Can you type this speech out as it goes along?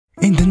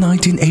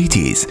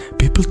1980s,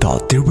 people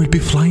thought there will be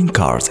flying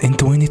cars in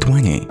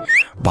 2020.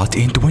 But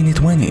in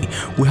 2020,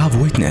 we have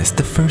witnessed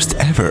the first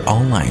ever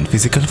online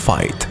physical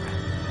fight.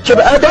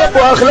 بأدب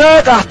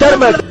وأخلاق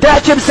أحترمك،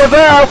 تحكي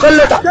بسفاهة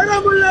وقلة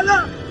احترام ولا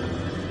لا؟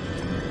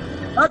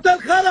 أنت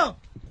الخرا.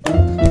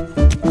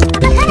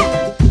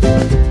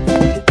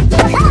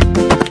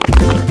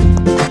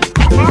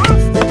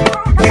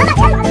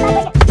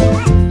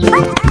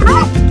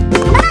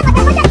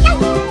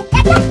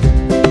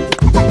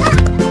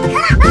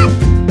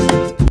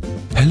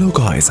 Hello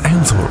guys, I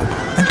am Zorro,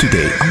 and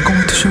today I'm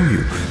going to show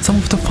you some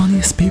of the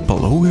funniest people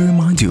who will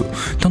remind you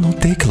to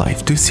not take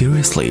life too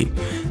seriously.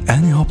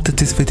 And I hope that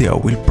this video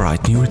will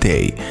brighten your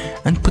day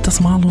and put a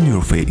smile on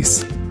your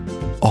face.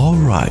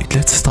 Alright,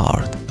 let's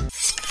start.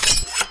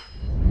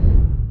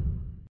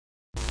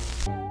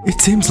 It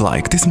seems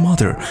like this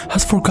mother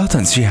has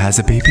forgotten she has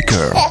a baby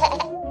girl.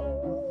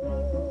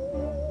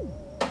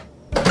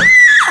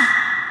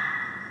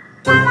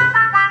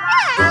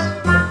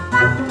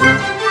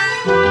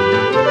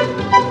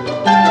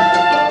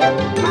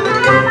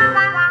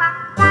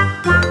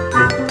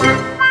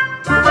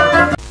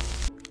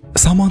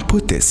 Someone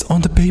put this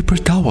on the paper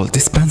towel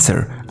dispenser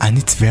and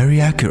it's very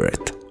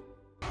accurate.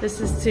 This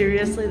is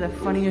seriously the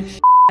funniest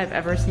shit I've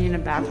ever seen in a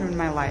bathroom in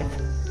my life.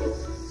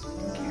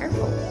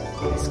 Careful,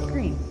 I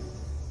scream.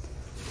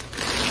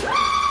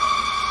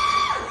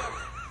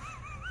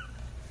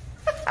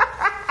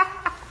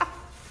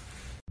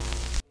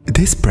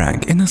 This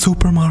prank in a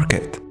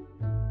supermarket.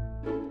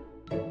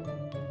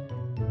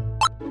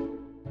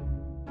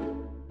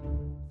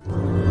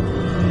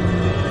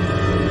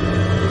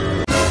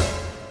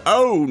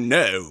 Oh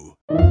no!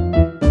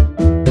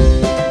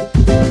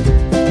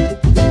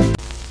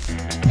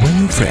 When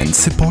your friends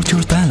support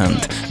your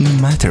talent, no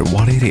matter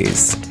what it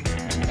is.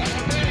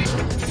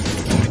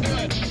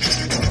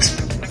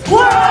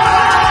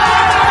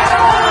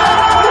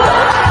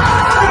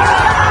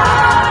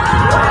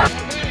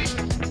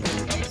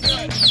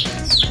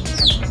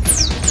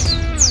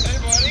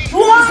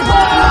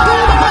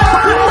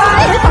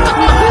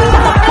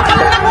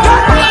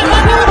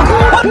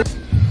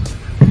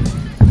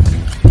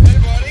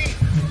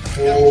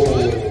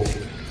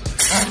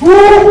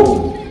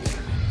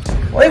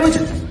 Wait, would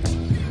you?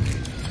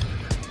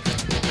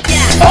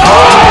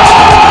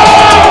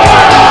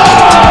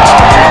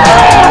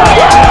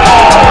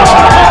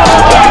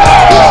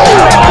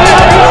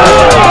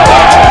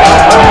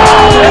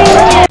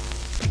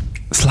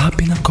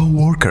 Slapping a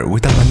co-worker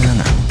with a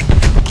banana.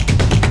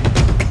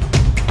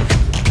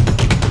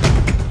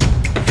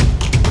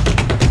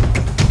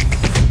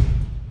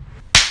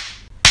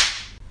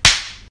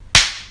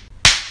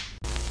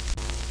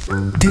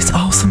 This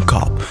awesome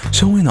cop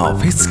showing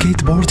off his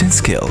skateboarding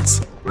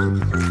skills.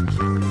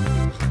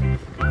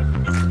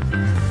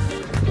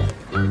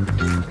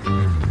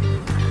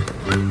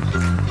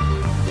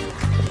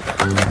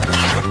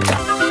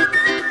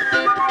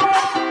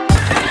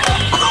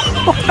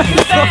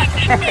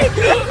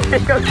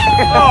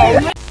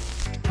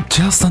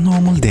 Just a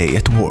normal day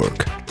at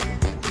work.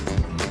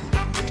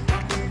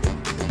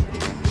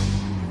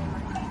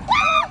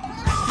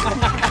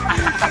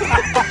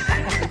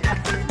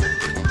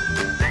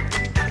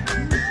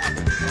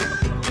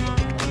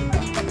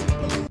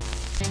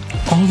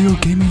 All your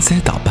gaming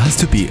setup has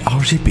to be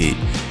RGB,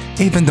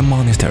 even the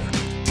monitor.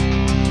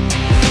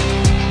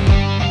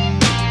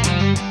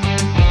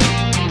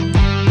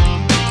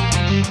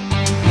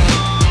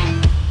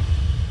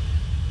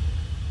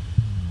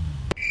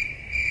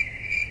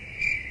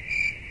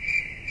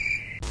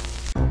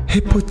 He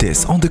put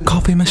this on the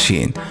coffee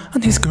machine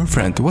and his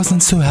girlfriend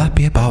wasn't so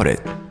happy about it.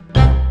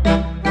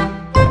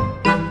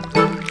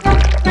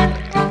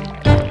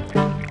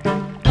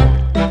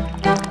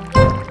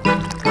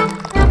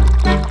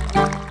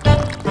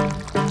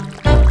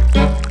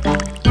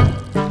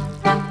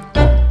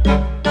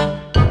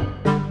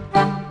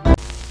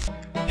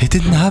 He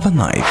didn't have a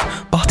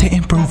knife, but he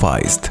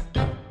improvised.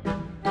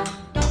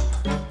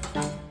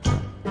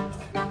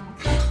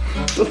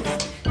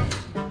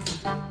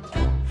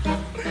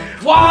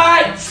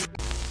 What?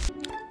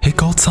 He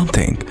caught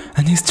something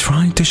and he's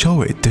trying to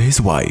show it to his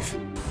wife.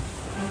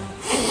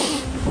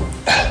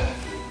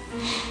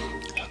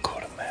 I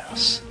caught a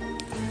mouse.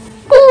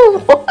 Ooh,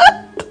 what?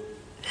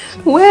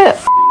 Where?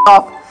 F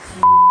off.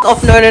 F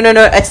off. No, no, no,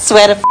 no. I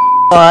swear to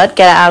God.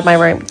 Get it out of my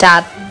room.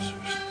 Dad.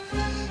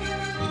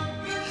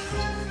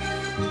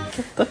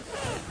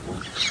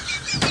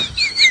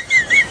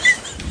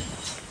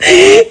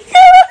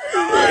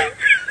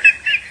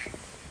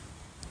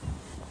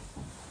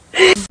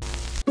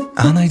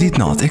 And I did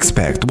not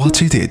expect what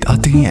she did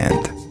at the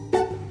end.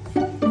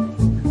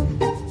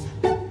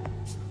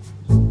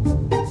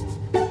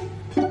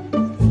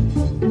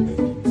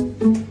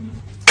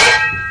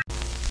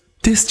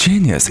 This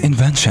genius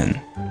invention.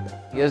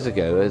 Years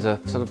ago, there's a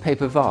sort of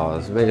paper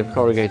vase made of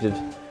corrugated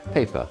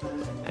paper,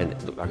 and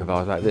it looked like a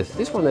vase like this.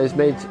 This one is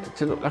made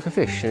to look like a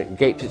fish, and it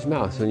gapes its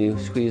mouth when you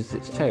squeeze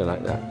its tail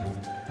like that.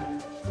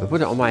 If I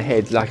put it on my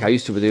head like I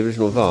used to with the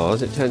original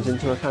vase, it turns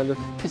into a kind of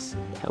piss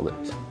helmet,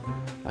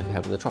 like you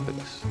have in the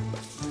tropics.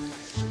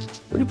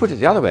 When you put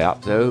it the other way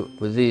up though,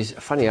 with these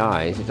funny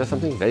eyes, it does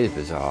something very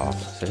bizarre.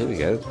 So here we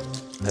go.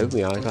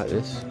 Open my eyes like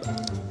this.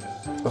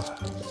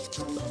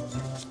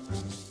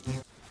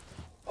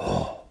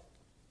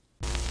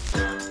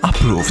 A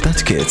proof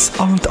that kids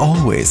aren't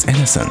always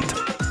innocent.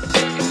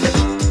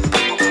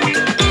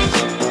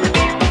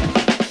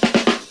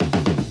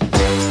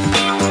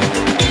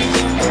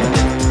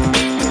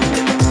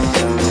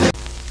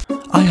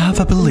 I have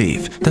a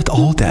belief that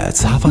all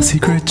dads have a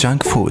secret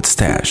junk food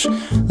stash.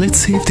 Let's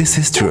see if this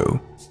is true.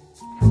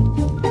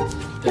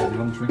 Dad, you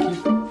want a Twinkie?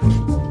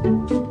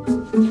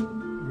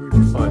 Where'd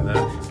you find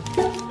that?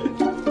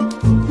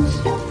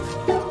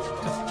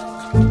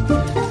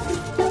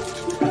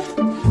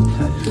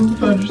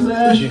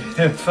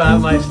 If I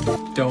might,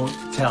 don't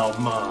tell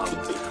mom.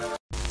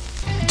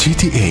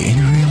 GTA in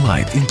real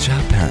life in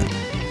Japan.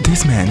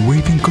 This man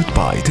waving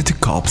goodbye to the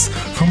cops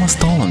from a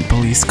stolen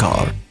police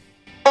car.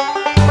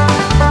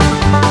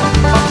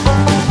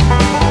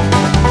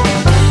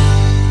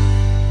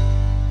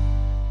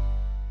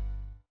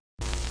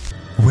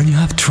 When you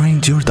have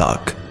trained your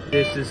dog.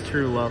 This is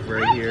true love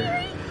right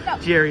here.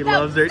 Jerry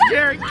loves her.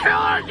 Jerry, kill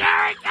her!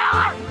 Jerry, kill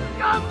her!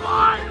 Good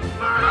boy!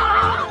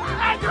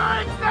 And you're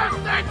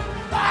existing!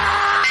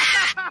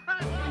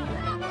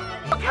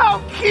 Look how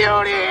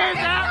cute he is!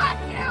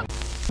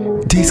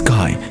 This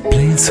guy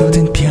playing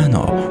soothing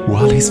piano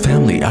while his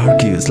family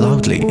argues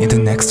loudly in the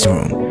next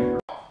room.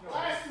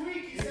 Last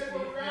week he said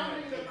we're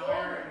rounding the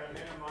corner.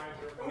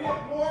 We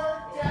have more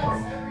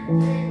deaths every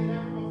day than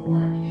ever before.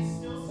 And he's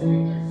still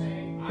sitting there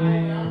saying, I'm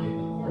rounding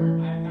the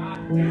corner. I'm not.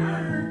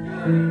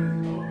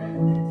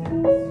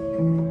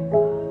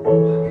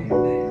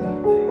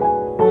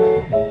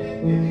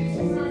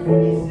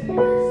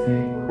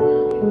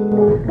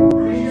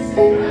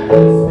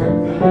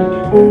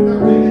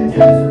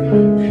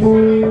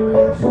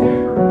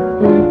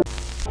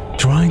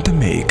 Trying to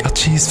make a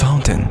cheese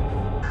fountain.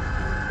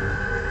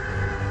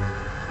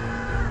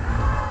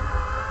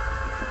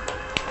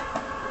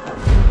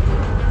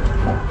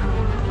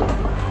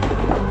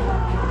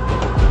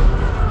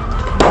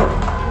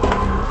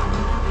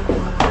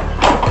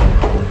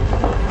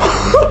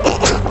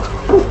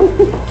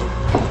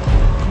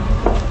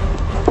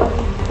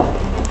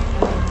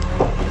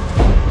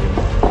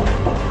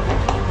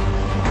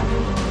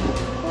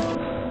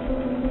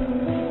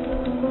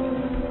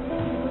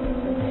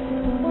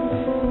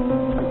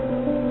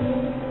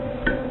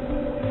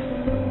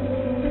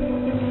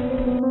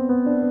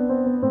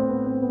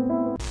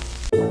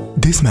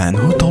 This man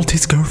who told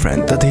his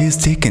girlfriend that he is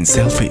taking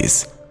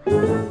selfies.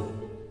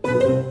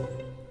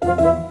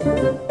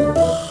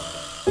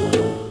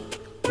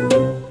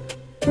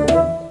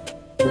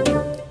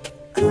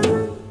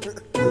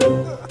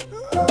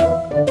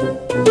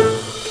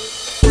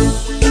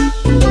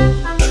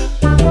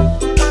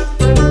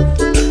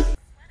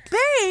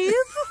 Babe!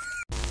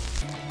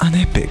 An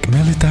epic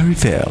military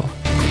fail.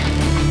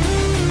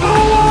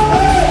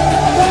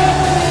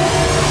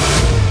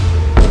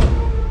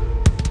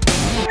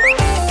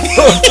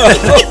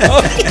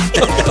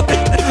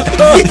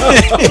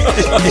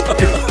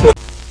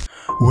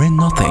 When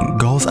nothing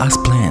goes as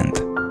planned.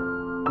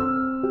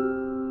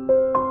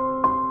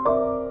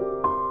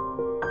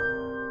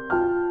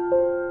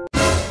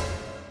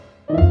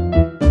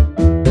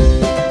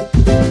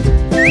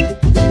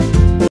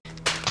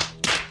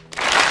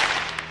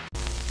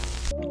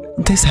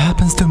 This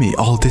happens to me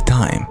all the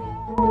time.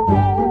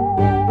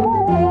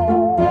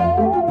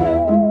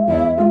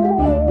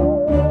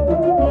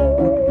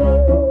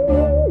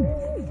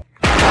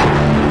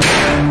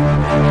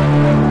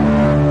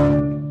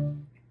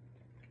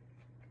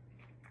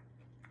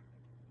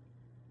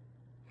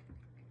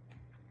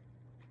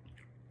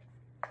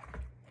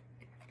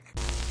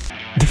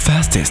 The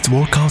fastest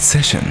workout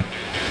session.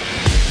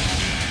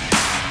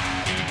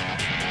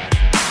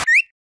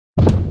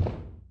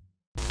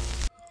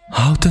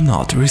 How to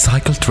not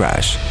recycle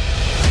trash.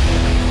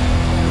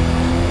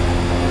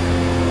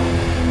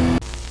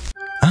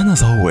 And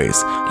as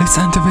always, let's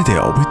end the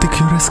video with the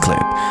cutest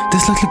clip.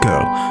 This little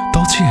girl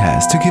thought she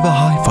has to give a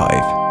high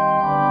five.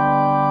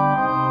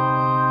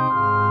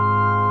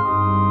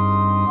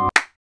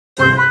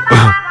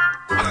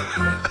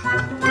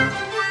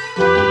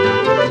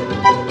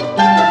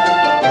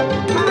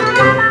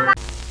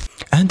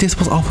 And this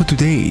was all for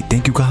today.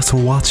 Thank you guys for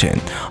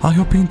watching. I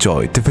hope you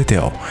enjoyed the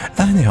video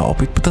and I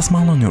hope it put a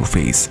smile on your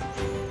face.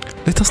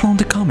 Let us know in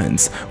the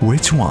comments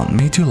which one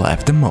made you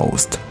laugh the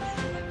most.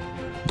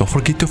 Don't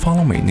forget to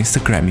follow me on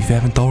Instagram if you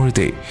haven't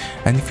already.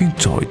 And if you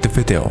enjoyed the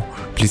video,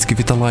 please give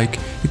it a like,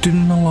 it would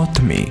mean a lot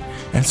to me.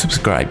 And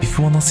subscribe if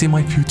you wanna see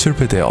my future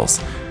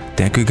videos.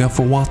 Thank you again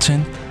for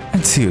watching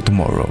and see you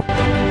tomorrow.